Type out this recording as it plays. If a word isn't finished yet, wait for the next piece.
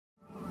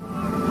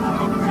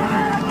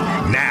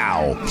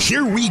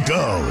Here we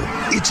go.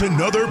 It's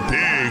another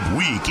big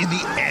week in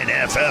the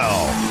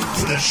NFL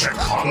for the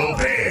Chicago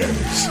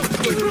Bears.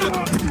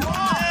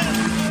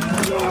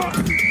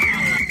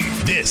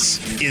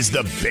 This is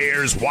the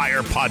Bears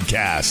Wire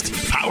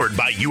Podcast, powered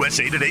by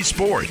USA Today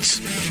Sports.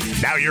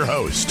 Now your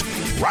host,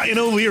 Ryan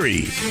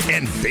O'Leary,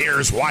 and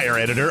Bears Wire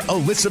editor,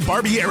 Alyssa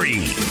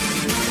Barbieri.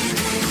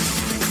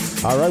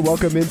 All right,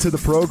 welcome into the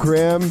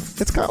program.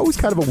 It's always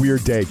kind of a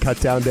weird day,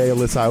 cut down day,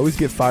 Alyssa. I always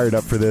get fired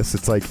up for this.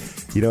 It's like,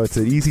 you know, it's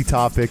an easy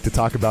topic to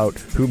talk about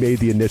who made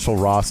the initial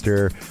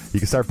roster. You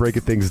can start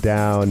breaking things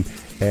down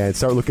and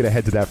start looking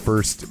ahead to that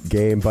first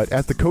game. But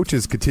as the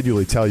coaches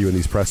continually tell you in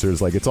these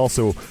pressers, like, it's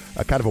also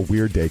a kind of a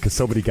weird day because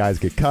so many guys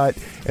get cut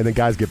and then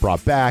guys get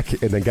brought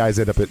back and then guys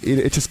end up at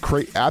it's just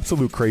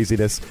absolute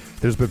craziness.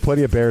 There's been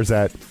plenty of Bears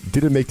that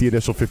didn't make the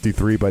initial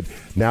 53, but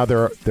now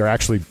they're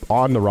actually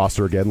on the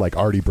roster again, like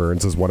Artie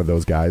Burns is one of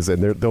those guys,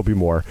 and there'll be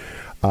more.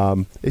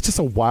 It's just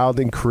a wild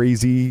and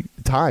crazy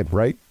time,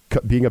 right?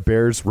 Being a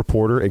Bears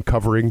reporter and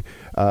covering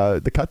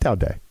the cutdown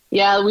day.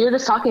 Yeah, we were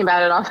just talking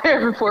about it off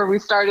there before we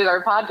started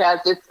our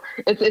podcast.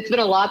 It's been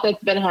a lot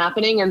that's been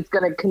happening, and it's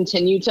going to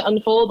continue to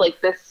unfold.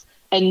 Like this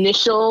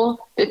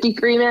initial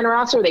 53-man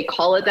roster, they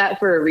call it that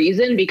for a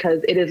reason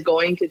because it is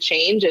going to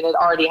change, and it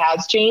already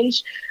has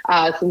changed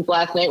since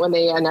last night when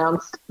they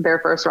announced their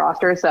first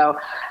roster. So,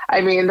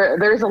 I mean,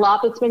 there's a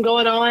lot that's been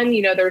going on.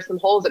 You know, there's some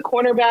holes at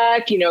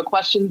cornerback, you know,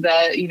 questions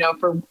that, you know,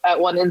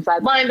 at one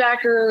inside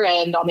linebacker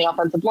and on the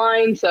offensive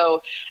line.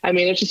 So, I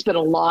mean, it's just been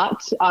a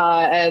lot,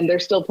 and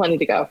there's still plenty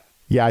to go.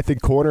 Yeah, I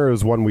think corner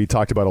is one we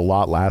talked about a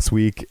lot last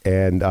week,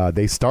 and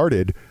they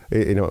started,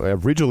 you know,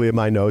 originally in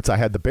my notes, I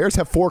had the Bears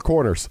have 4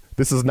 corners.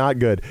 This is not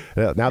good.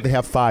 Now they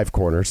have 5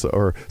 corners,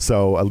 or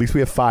so at least we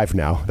have 5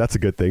 now. That's a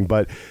good thing,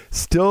 but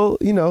still,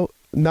 you know,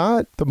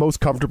 not the most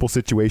comfortable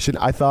situation.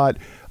 I thought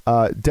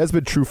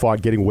Desmond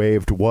Trevathan getting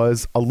waived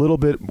was a little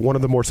bit one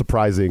of the more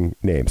surprising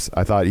names.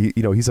 I thought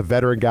he's a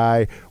veteran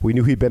guy. We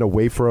knew he'd been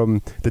away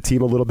from the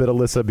team a little bit,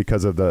 Alyssa,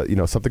 because of the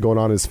something going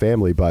on in his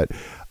family. But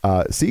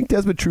seeing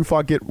Desmond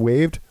Trevathan get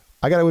waived,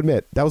 I got to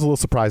admit that was a little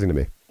surprising to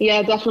me.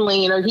 Yeah,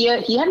 definitely. You know,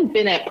 he hadn't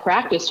been at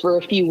practice for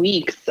a few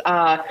weeks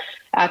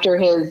after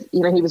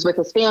he was with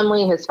his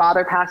family. His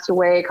father passed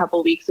away a couple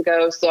of weeks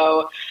ago.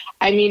 So,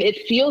 I mean,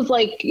 it feels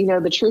like, you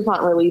know, the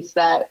Trevathan release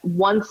that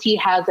once he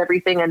has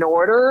everything in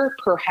order,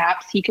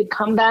 perhaps he could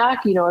come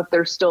back, you know, if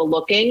they're still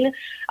looking.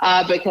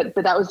 But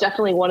that was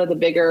definitely one of the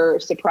bigger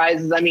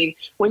surprises. I mean,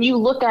 when you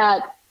look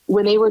at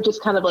when they were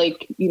just kind of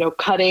like, you know,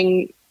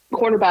 cutting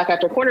cornerback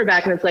after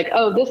cornerback, and it's like,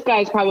 oh, this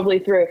guy's probably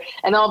through.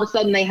 And all of a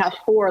sudden they have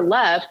 4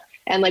 left.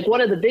 And like one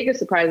of the biggest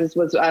surprises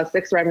was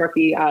 6th-round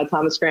rookie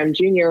Thomas Graham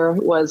Jr.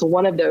 was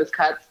one of those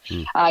cuts.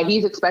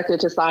 He's expected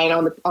to sign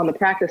on the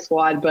practice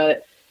squad,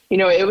 but you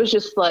know, it was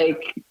just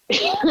like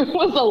it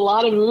was a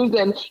lot of moves,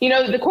 and you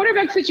know, the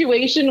quarterback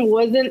situation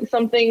wasn't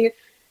something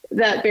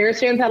that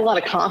Bears fans had a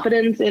lot of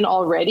confidence in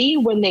already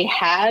when they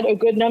had a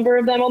good number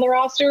of them on the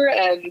roster,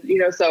 and you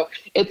know, so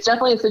it's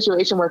definitely a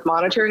situation worth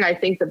monitoring. I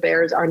think the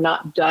Bears are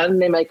not done.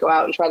 They might go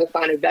out and try to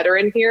sign a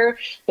veteran here.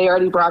 They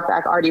already brought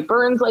back Artie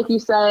Burns, like you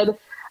said.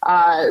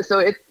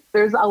 So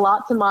there's a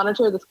lot to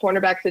monitor. This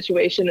cornerback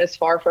situation is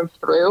far from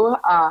through,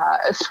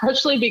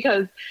 especially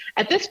because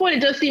at this point it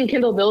does seem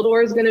Kendall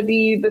Vildor is going to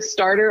be the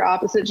starter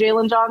opposite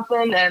Jalen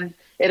Johnson, and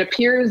it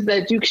appears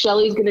that Duke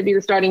Shelley is going to be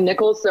the starting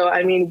nickel. So,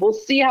 I mean, we'll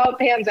see how it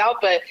pans out,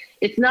 but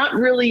it's not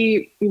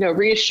really, you know,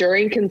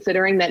 reassuring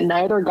considering that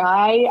neither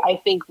guy,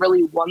 I think,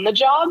 really won the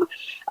job.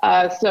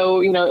 So,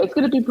 you know, it's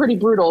going to be pretty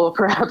brutal,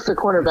 perhaps, a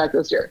cornerback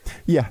this year.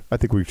 Yeah, I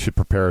think we should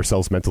prepare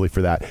ourselves mentally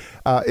for that.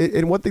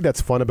 And one thing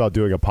that's fun about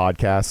doing a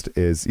podcast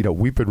is, you know,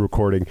 we've been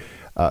recording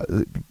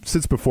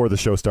since before the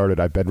show started.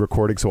 I've been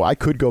recording, so I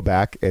could go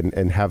back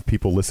and have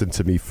people listen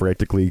to me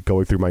frantically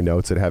going through my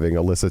notes and having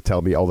Alyssa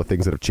tell me all the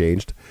things that have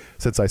changed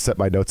since I set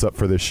my notes up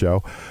for this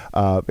show.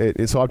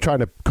 And so I'm trying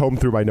to comb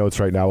through my notes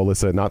right now,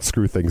 Alyssa, and not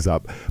screw things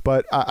up.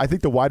 But I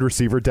think the wide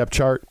receiver depth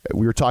chart,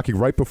 we were talking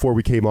right before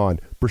we came on,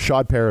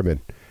 Breshad Perriman,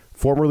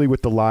 formerly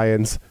with the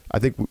Lions. I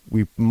think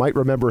we might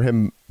remember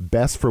him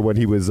best for when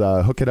he was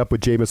hooking up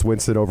with Jameis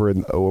Winston over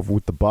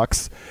with the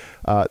Bucs.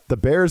 The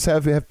Bears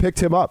have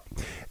picked him up.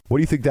 What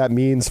do you think that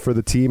means for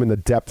the team and the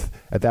depth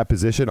at that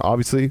position?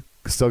 Obviously,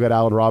 still got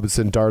Allen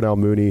Robinson, Darnell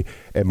Mooney,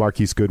 and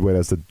Marquise Goodwin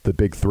as the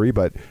big 3,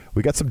 but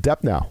we got some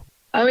depth now.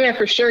 Oh, yeah,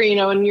 for sure. You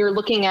know, and you're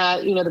looking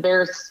at, you know, the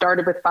Bears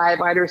started with 5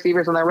 wide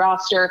receivers on their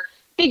roster.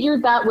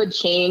 Figured that would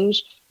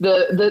change.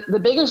 The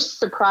biggest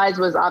surprise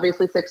was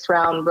obviously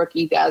 6th-round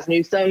rookie Daz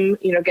Newsome,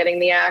 you know, getting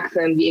the axe,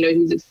 and you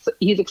know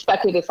he's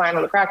expected to sign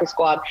on the practice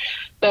squad.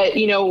 But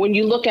you know, when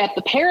you look at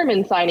the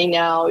Perriman signing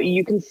now,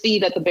 you can see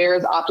that the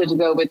Bears opted to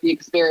go with the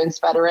experienced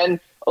veteran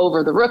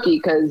over the rookie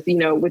because you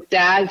know with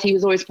Daz he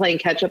was always playing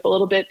catch up a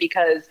little bit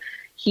because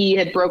he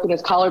had broken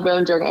his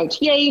collarbone during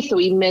OTA, so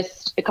he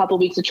missed a couple of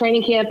weeks of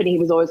training camp, and he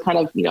was always kind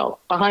of, you know,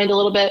 behind a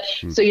little bit.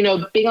 So, you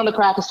know, being on the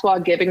practice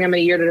squad, giving him a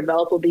year to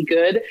develop will be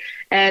good.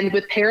 And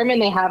with Perriman,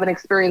 they have an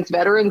experienced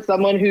veteran,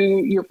 someone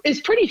who is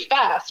pretty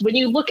fast. When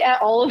you look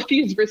at all of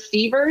these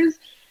receivers,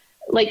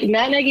 like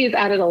Matt Nagy has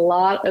added a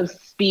lot of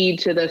speed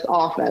to this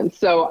offense.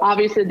 So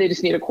obviously they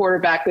just need a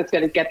quarterback that's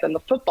going to get them the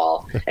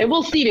football. And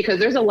we'll see, because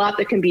there's a lot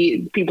that can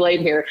be played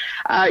here.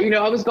 I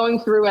was going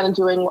through and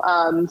doing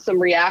some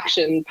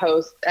reaction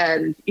posts,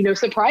 and,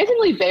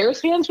 surprisingly, Bears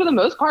fans for the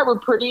most part were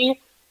pretty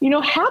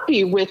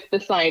happy with the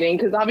signing,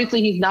 because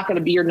obviously he's not going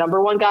to be your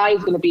number one guy. He's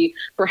going to be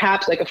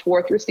perhaps like a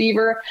fourth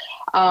receiver.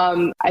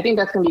 I think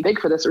that's going to be big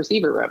for this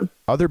receiver room.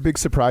 Other big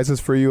surprises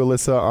for you,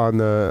 Alyssa, on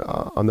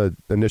the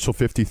initial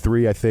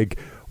 53. I think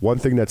one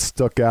thing that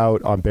stuck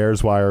out on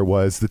Bears Wire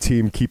was the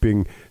team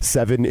keeping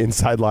 7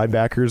 inside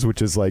linebackers,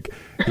 which is like,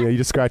 you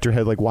just scratch your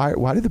head like,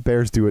 why did the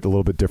Bears do it a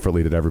little bit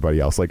differently than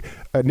everybody else? Like,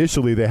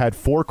 initially they had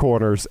 4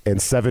 corners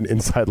and 7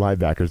 inside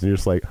linebackers, and you're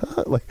just like,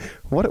 huh? Like,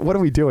 what are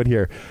we doing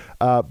here?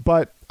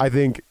 But I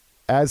think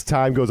as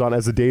time goes on,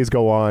 as the days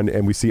go on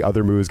and we see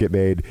other moves get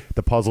made,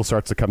 the puzzle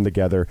starts to come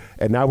together.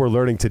 And now we're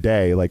learning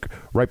today, like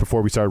right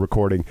before we started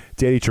recording,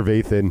 Danny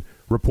Trevathan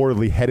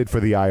reportedly headed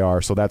for the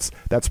IR. So that's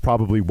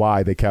probably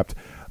why they kept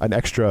an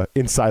extra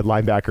inside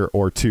linebacker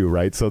or 2,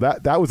 right? So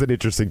that was an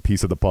interesting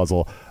piece of the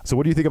puzzle. So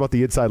what do you think about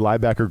the inside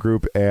linebacker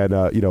group and,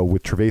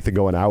 with Trevathan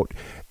going out,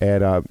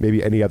 and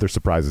maybe any other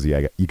surprises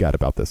you got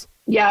about this?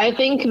 Yeah, I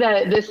think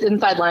that this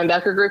inside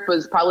linebacker group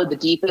was probably the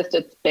deepest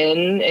it's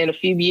been in a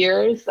few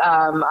years.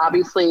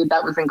 Obviously,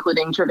 that was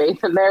including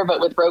Trevathan there, but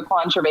with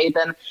Roquan,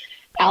 Trevathan,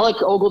 Alec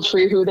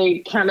Ogletree, who they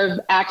kind of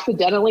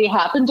accidentally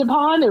happened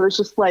upon. It was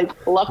just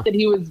like luck that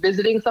he was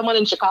visiting someone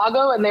in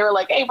Chicago, and they were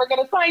like, hey, we're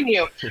going to sign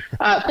you.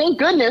 Thank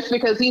goodness,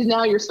 because he's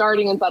now your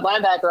starting inside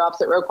linebacker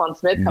opposite Roquan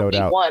Smith come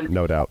week 1.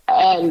 No doubt.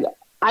 And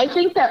I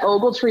think that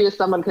Ogletree is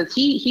someone, because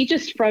he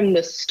just from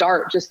the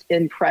start just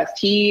impressed.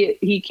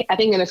 He I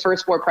think in his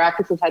first 4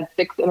 practices had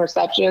 6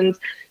 interceptions.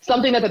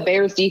 Something that the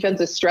Bears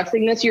defense is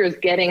stressing this year is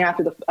getting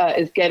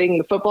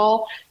the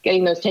football,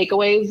 getting those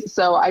takeaways.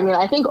 So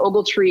I think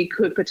Ogletree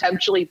could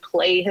potentially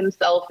play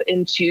himself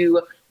into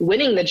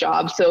winning the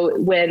job. So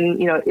when,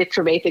 if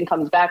Trevathan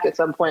comes back at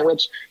some point,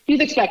 which he's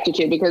expected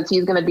to, because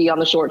he's going to be on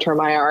the short-term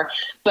IR.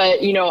 But,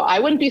 I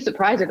wouldn't be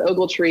surprised if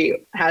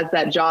Ogletree has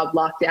that job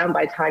locked down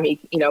by the time he,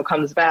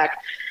 comes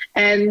back.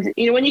 And,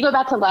 when you go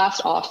back to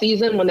last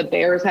offseason, when the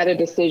Bears had a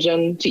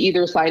decision to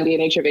either sign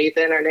Danny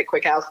Trevathan or Nick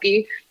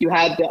Kwiatkowski, you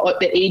had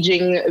the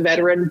aging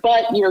veteran,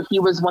 but, he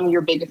was one of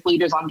your biggest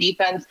leaders on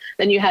defense.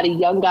 Then you had a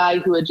young guy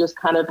who had just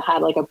kind of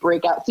had like a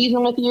breakout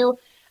season with you.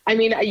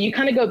 You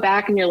kind of go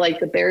back and you're like,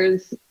 the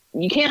Bears,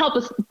 you can't help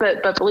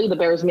but believe the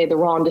Bears made the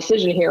wrong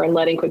decision here in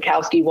letting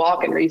Kwiatkowski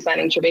walk and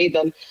re-signing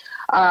Trevathan.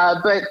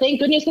 But thank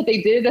goodness that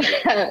they did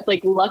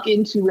luck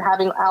into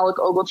having Alec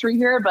Ogletree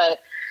here. But,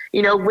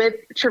 with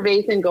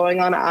Trevathan going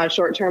on a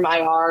short-term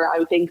IR,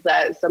 I think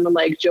that someone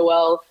like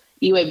Joel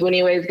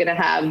Iwe-Buniwe is going to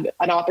have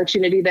an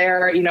opportunity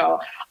there.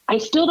 I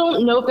still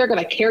don't know if they're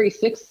going to carry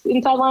 6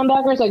 inside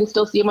linebackers. I can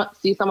still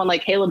see someone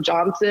like Caleb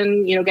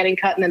Johnson, getting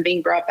cut and then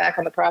being brought back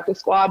on the practice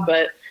squad.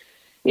 But,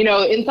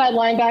 inside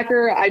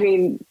linebacker,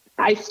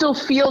 I still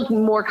feel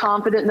more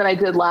confident than I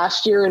did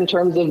last year in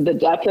terms of the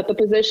depth at the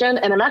position.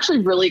 And I'm actually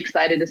really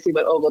excited to see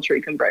what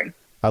Ogletree can bring.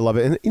 I love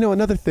it. And,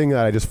 another thing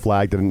that I just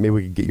flagged, and maybe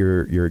we could get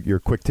your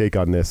quick take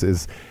on this,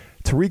 is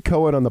Tariq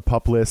Cohen on the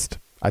PUP list.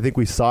 I think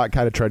we saw it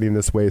kind of trending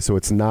this way, so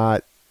it's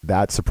not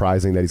that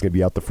surprising that he's going to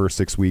be out the first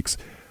 6 weeks.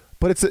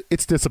 But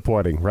it's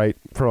disappointing, right,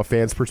 from a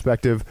fan's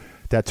perspective,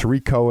 that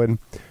Tariq Cohen,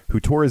 who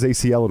tore his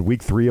ACL in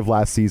week 3 of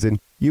last season,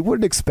 you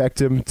wouldn't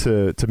expect him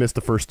to miss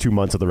the first 2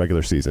 months of the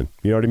regular season.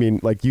 You know what I mean?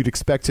 Like, you'd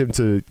expect him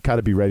to kind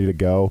of be ready to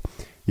go.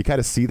 You kind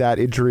of see that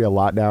injury a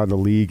lot now in the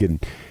league,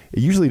 and it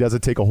usually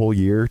doesn't take a whole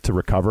year to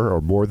recover,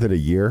 or more than a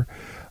year.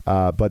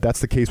 But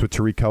that's the case with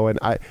Tariq Cohen.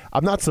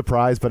 I'm not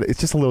surprised, but it's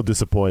just a little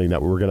disappointing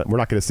that we're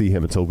not gonna see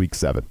him until week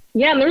 7.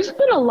 Yeah, and there's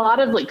been a lot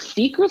of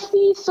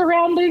secrecy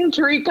surrounding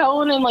Tariq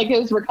Cohen and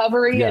his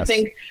recovery. Yes, I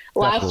think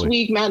last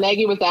week Matt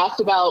Nagy was asked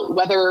about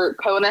whether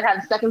Cohen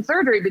had second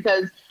surgery,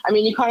 because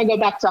you kind of go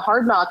back to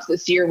Hard Knocks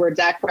this year where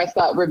Dak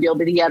Prescott revealed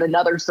that he had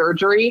another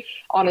surgery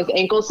on his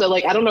ankle. So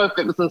I don't know if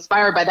it was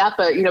inspired by that,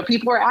 but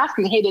people were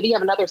asking, hey, did he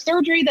have another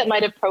surgery that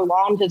might have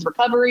prolonged his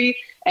recovery?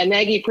 And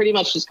Nagy pretty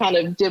much just kind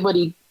of did what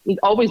he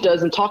always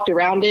does and talked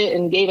around it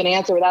and gave an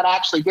answer without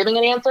actually giving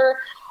an answer.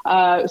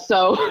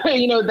 So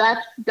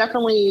that's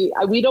definitely,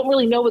 we don't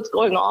really know what's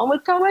going on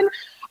with Cohen.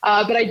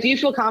 But I do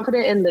feel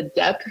confident in the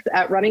depth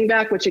at running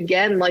back, which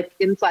again,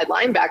 inside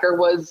linebacker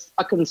was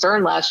a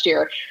concern last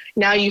year.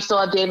 Now you still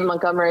have David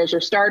Montgomery as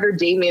your starter.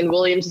 Damian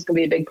Williams is going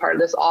to be a big part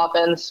of this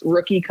offense. The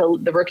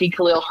rookie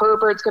Khalil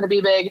Herbert's going to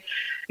be big.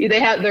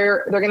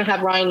 They're going to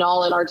have Ryan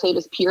Nall and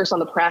Artavis Pierce on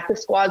the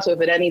practice squad. So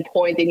if at any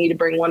point they need to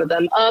bring one of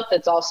them up,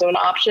 that's also an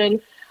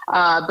option.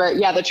 But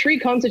yeah, the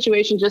Tariq Cohen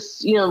situation,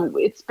 just,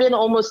 it's been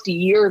almost a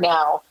year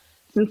now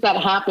since that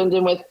happened.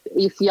 And with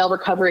ACL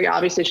recovery,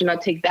 obviously it should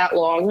not take that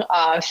long.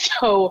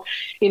 So,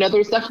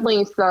 there's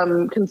definitely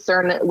some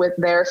concern with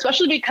there,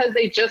 especially because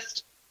they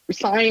just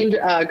signed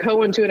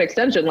Cohen to an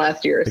extension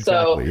last year. Exactly,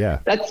 so yeah.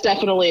 That's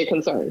definitely a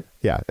concern.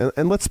 Yeah.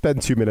 And let's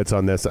spend 2 minutes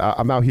on this.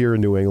 I'm out here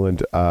in New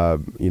England.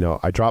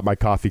 I dropped my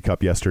coffee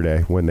cup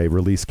yesterday when they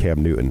released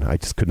Cam Newton. I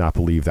just could not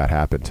believe that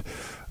happened.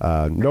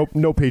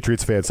 No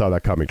Patriots fans saw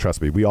that coming.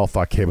 Trust me. We all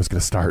thought Cam was going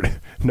to start.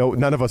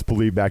 None of us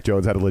believed Mac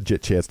Jones had a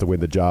legit chance to win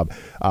the job.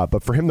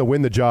 But for him to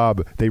win the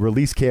job, they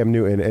released Cam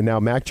Newton, and now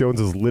Mac Jones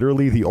is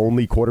literally the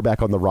only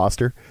quarterback on the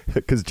roster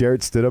because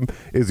Jarrett Stidham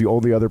is the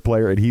only other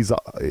player, and he's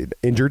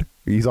injured.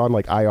 He's on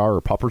like IR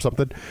or PUP or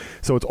something.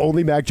 So it's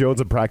only Mac Jones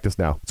in practice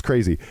now. It's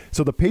crazy.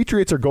 So the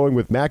Patriots are going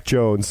with Mac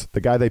Jones,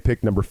 the guy they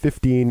picked number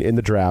 15 in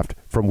the draft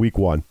from week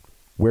 1.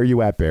 Where are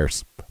you at,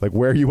 Bears? Like,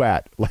 where are you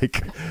at?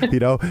 Like,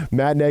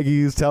 Matt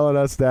Nagy is telling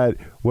us that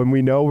when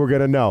we know, we're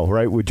going to know,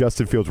 right? With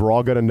Justin Fields, we're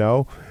all going to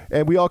know.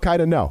 And we all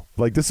kind of know.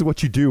 Like, this is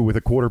what you do with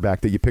a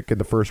quarterback that you pick in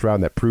the first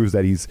round that proves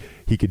that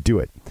he could do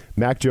it.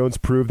 Mac Jones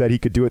proved that he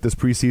could do it this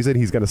preseason.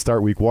 He's going to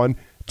start week 1.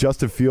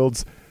 Justin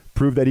Fields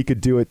proved that he could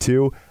do it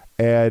too.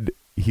 And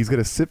he's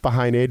going to sit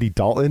behind Andy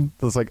Dalton.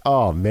 It's like,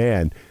 oh,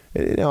 man.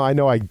 I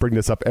know I bring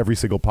this up every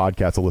single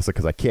podcast, Alyssa,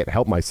 because I can't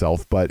help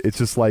myself. But it's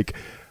just like,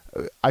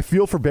 I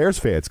feel for Bears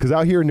fans because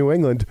out here in New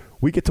England,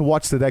 we get to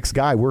watch the next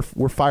guy. We're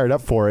fired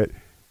up for it.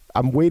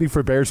 I'm waiting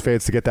for Bears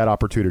fans to get that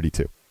opportunity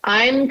too.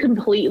 I'm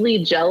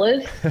completely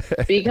jealous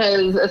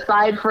because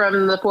aside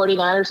from the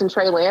 49ers and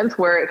Trey Lance,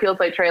 where it feels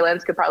like Trey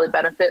Lance could probably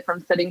benefit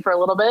from sitting for a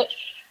little bit,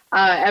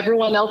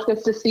 everyone else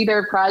gets to see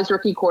their prized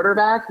rookie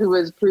quarterback who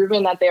has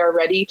proven that they are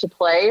ready to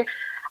play.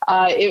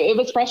 It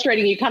was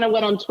frustrating. You kind of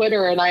went on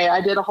Twitter and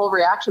I did a whole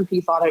reaction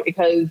piece on it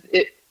because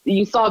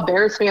you saw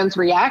Bears fans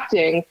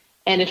reacting.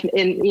 And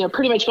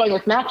pretty much going,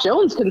 if Mac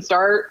Jones can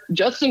start,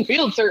 Justin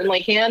Fields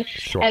certainly can.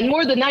 Sure. And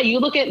more than that, you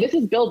look at, this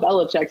is Bill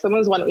Belichick. Someone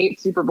who's won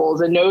 8 Super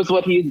Bowls and knows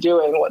what he's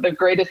doing, the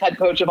greatest head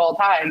coach of all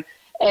time.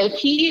 If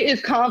he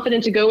is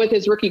confident to go with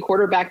his rookie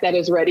quarterback that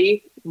is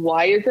ready,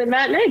 why isn't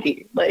Matt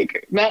Nagy?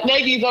 Like, Matt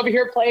Nagy's over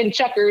here playing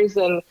checkers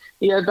and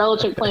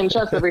Belichick playing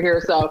chess over here.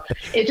 So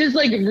it's just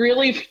like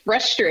really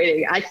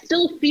frustrating. I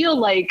still feel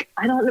like,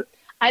 I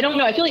don't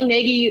know. I feel like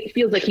Nagy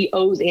feels like he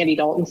owes Andy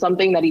Dalton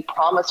something that he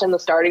promised him the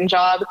starting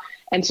job.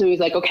 And so he's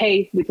like,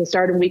 okay, we can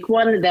start in week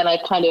 1. And then I've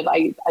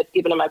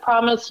given him my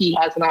promise. He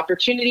has an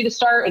opportunity to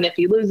start. And if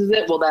he loses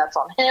it, well, that's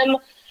on him.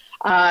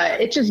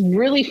 It's just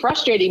really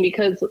frustrating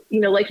because,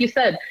 like you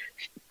said,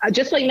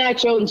 just like Mac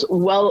Jones,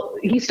 well,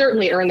 he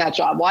certainly earned that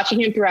job. Watching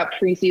him throughout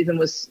preseason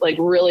was like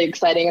really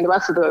exciting. And the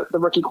rest of the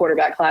rookie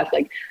quarterback class,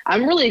 like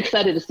I'm really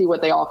excited to see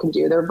what they all can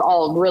do. They're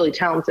all really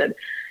talented.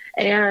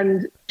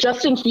 And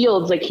Justin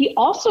Fields, like he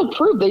also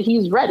proved that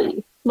he's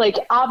ready. Like,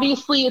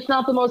 obviously, it's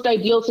not the most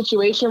ideal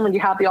situation when you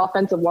have the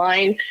offensive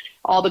line,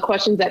 all the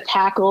questions at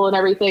tackle and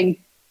everything.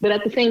 But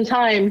at the same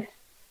time,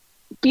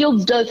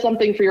 Fields does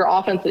something for your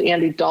offense that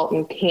Andy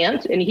Dalton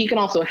can't, and he can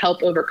also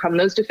help overcome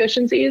those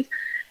deficiencies.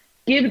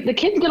 The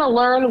kid's going to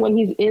learn when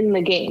he's in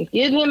the game.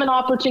 Give him an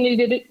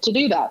opportunity to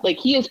do that. Like,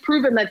 he has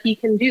proven that he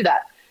can do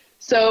that.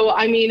 So,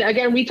 I mean,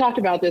 again, we talked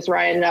about this,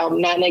 Ryan.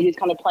 Matt Nagy's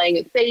kind of playing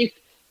it safe,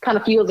 kind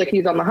of feels like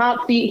he's on the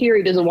hot seat here.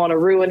 He doesn't want to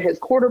ruin his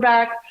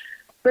quarterback.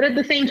 But at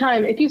the same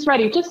time, if he's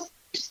ready, just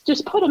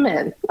put him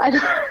in. I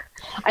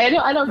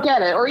don't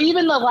get it. Or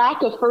even the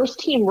lack of first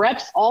team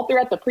reps all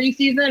throughout the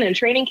preseason and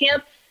training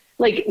camp,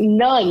 like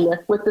none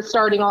with the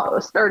starting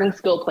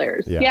skill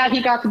players. Yeah,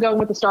 he got to go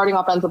with the starting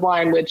offensive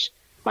line, which,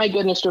 my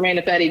goodness,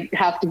 Jermaine Ifedi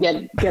has to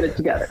get it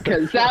together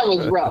because that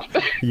was rough.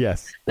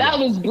 Yes. That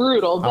was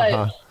brutal.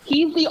 But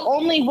he's the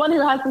only one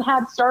who hasn't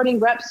had starting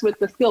reps with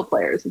the skill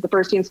players, with the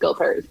first team skill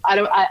players. I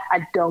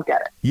don't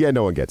get it. Yeah,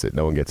 no one gets it.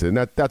 And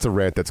that's a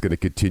rant that's going to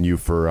continue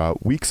for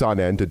weeks on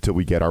end until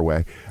we get our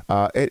way.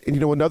 And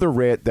another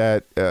rant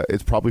that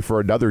is probably for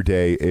another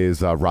day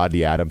is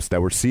Rodney Adams. That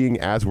we're seeing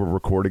as we're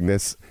recording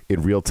this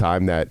in real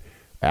time that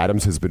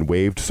Adams has been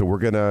waived. So we're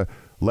going to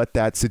let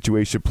that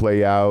situation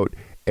play out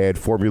and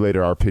formulate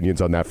our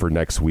opinions on that for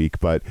next week.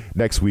 But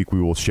next week,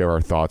 we will share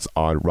our thoughts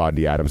on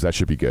Rodney Adams. That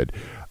should be good.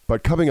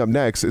 But coming up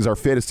next is our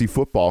fantasy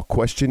football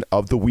question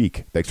of the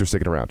week. Thanks for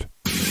sticking around.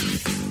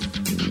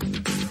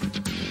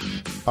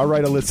 All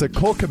right, Alyssa,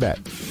 Cole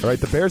Kmet. All right,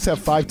 the Bears have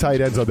 5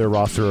 tight ends on their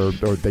roster,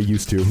 or they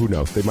used to. Who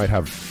knows? They might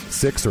have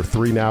 6 or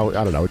 3 now.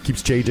 I don't know. It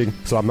keeps changing,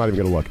 so I'm not even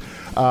going to look.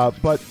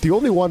 But the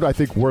only one I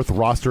think worth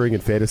rostering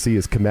in fantasy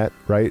is Kmet,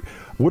 right?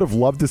 Would have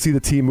loved to see the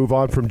team move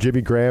on from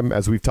Jimmy Graham,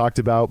 as we've talked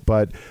about,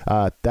 but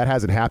that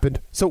hasn't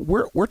happened. So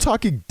we're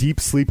talking deep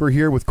sleeper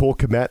here with Cole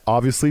Kmet,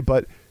 obviously,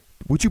 but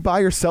would you buy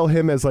or sell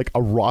him as like a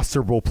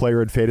rosterable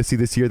player in fantasy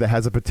this year that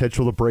has a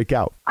potential to break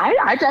out?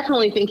 I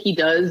definitely think he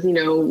does.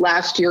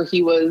 Last year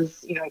he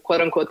was, quote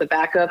unquote, the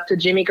backup to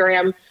Jimmy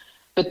Graham.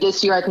 But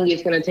this year I think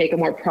he's going to take a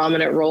more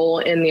prominent role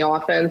in the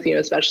offense,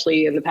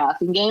 especially in the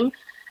passing game.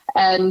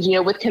 And,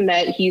 with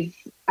Kmet,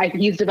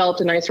 he's developed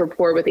a nice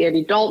rapport with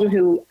Andy Dalton,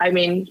 who,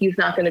 he's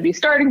not going to be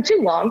starting too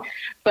long.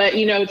 But,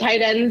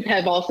 tight ends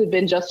have also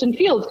been Justin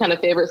Fields' kind of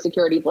favorite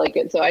security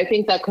blanket. So I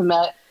think that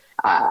Kmet,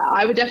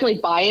 I would definitely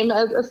buy him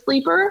as a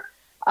sleeper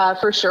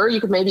for sure.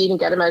 You could maybe even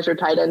get him as your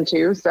tight end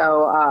too.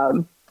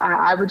 So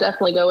I would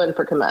definitely go in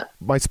for Kmet.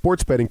 My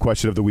sports betting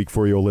question of the week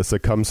for you,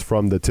 Alyssa, comes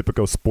from the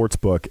Tipico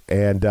Sportsbook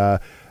and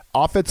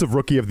offensive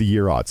rookie of the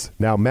year odds.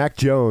 Now, Mac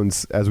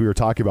Jones, as we were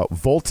talking about,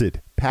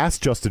 vaulted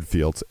past Justin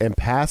Fields and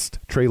past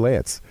Trey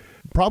Lance.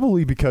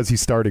 probably because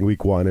he's starting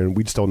week 1, and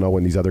we just don't know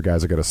when these other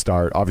guys are going to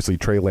start. Obviously,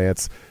 Trey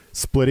Lance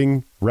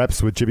splitting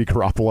reps with Jimmy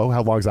Garoppolo.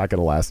 How long is that going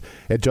to last?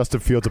 And Justin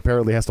Fields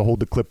apparently has to hold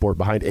the clipboard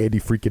behind Andy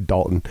freaking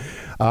Dalton.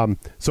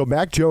 So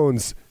Mac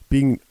Jones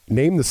being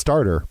named the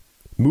starter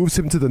moves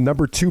him to the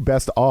number 2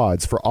 best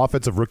odds for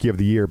Offensive Rookie of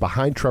the Year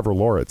behind Trevor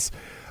Lawrence.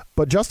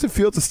 But Justin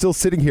Fields is still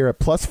sitting here at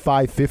plus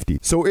 550.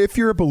 So if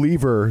you're a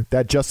believer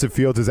that Justin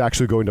Fields is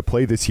actually going to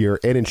play this year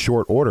and in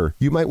short order,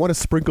 you might want to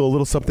sprinkle a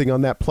little something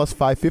on that plus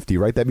 550,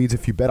 right? That means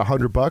if you bet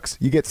 $100,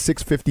 you get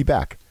 $650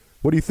 back.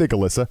 What do you think,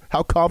 Alyssa?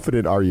 How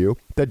confident are you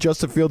that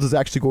Justin Fields is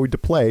actually going to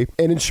play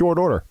and in short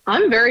order?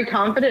 I'm very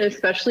confident,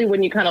 especially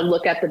when you kind of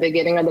look at the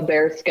beginning of the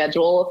Bears'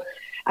 schedule.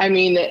 I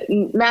mean,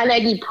 Matt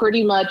Nagy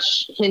pretty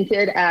much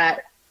hinted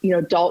at,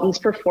 Dalton's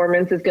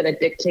performance is going to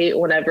dictate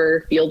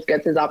whenever Fields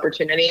gets his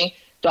opportunity.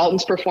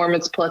 Dalton's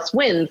performance plus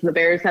wins. The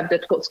Bears have a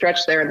difficult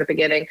stretch there in the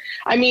beginning.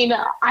 I mean,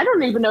 I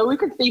don't even know. We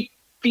could see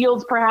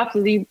Fields perhaps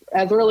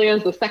as early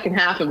as the second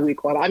half of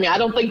week 1. I mean, I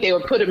don't think they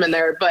would put him in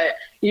there, but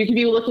you could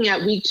be looking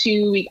at week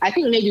 2. I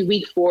think maybe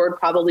week 4 would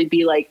probably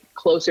be like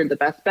closer to the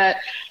best bet.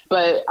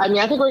 But I mean,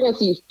 I think we're going to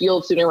see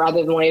Fields sooner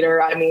rather than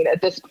later. I mean,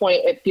 at this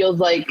point, it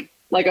feels like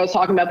I was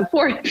talking about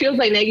before, it feels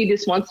like Nagy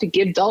just wants to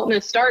give Dalton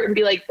a start and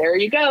be like, there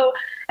you go.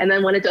 And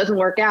then when it doesn't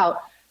work out,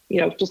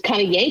 just kind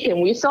of yank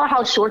him. We saw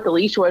how short the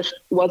leash was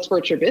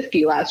for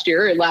Trubisky last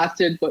year. It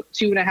lasted,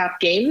 2.5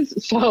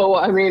 games? So,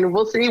 I mean,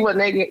 we'll see what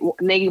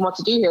Nagy wants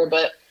to do here,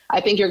 but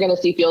I think you're going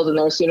to see Fields in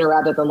there sooner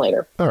rather than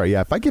later. All right, yeah.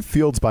 If I get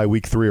Fields by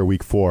week 3 or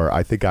week 4,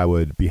 I think I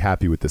would be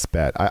happy with this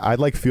bet. I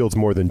like Fields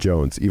more than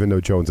Jones, even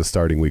though Jones is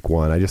starting week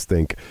 1. I just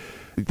think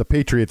the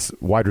Patriots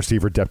wide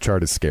receiver depth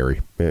chart is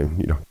scary.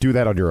 And, do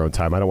that on your own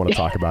time. I don't want to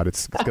talk about it.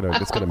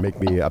 It's gonna make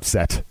me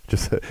upset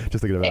just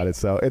thinking about it.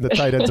 So, and the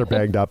tight ends are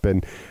banged up,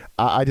 and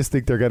I just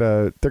think they're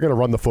gonna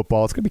run the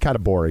football. It's gonna be kind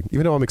of boring,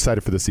 even though I'm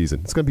excited for the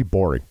season. It's gonna be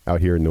boring out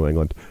here in New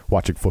England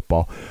watching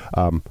football.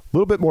 A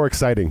little bit more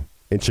exciting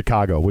in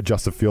Chicago when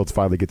Justin Fields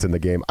finally gets in the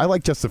game. I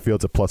like Justin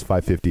Fields at plus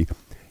 550.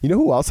 You know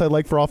who else I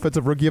like for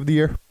Offensive Rookie of the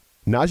Year?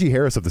 Najee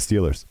Harris of the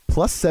Steelers,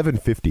 plus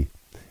 750.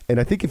 And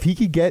I think if he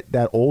could get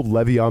that old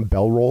Le'Veon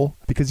Bell role,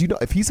 because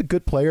if he's a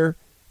good player,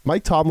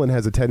 Mike Tomlin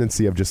has a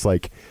tendency of just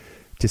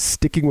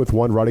sticking with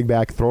one running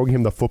back, throwing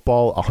him the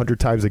football 100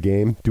 times a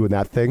game, doing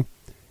that thing.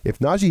 If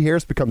Najee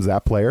Harris becomes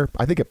that player,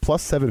 I think at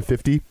plus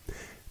 750,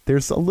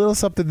 there's a little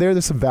something there.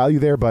 There's some value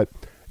there. But,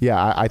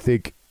 yeah, I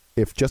think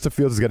if Justin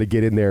Fields is going to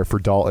get in there for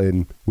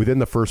Dalton within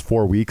the first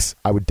 4 weeks,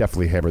 I would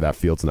definitely hammer that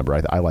Fields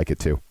number. I like it,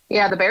 too.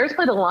 Yeah, the Bears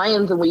play the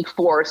Lions in week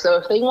 4. So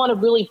if they want to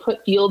really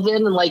put Fields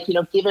in and,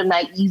 give him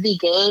that easy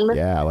game,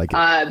 yeah, I like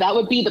it. That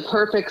would be the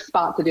perfect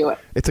spot to do it.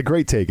 It's a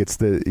great take. It's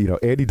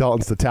Andy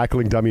Dalton's the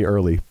tackling dummy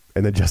early,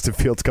 and then Justin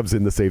Fields comes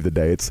in to save the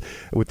day. It's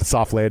with the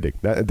soft landing.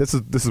 This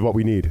is what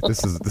we need.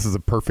 This is a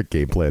perfect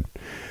game plan.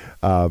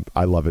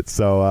 I love it.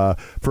 So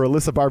for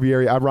Alyssa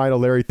Barbieri, I'm Ryan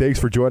O'Leary. Thanks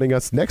for joining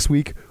us. Next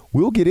week,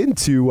 we'll get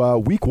into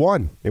week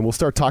 1, and we'll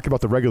start talking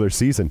about the regular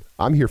season.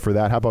 I'm here for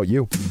that. How about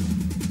you?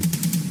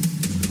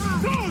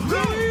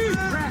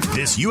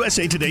 This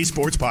USA Today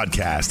Sports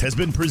Podcast has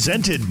been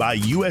presented by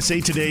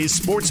USA Today's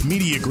Sports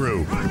Media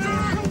Group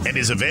and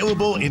is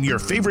available in your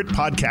favorite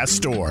podcast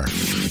store.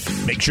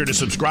 Make sure to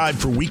subscribe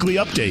for weekly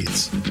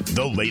updates,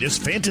 the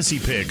latest fantasy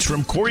picks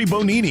from Corey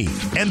Bonini,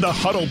 and the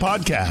Huddle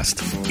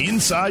Podcast,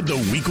 Inside the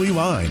Weekly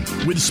Line,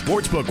 with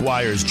Sportsbook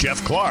Wire's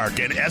Jeff Clark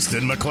and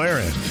Eston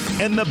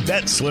McLaren, and the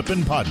Bet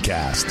Slippin'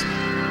 Podcast.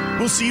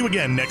 We'll see you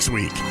again next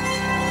week.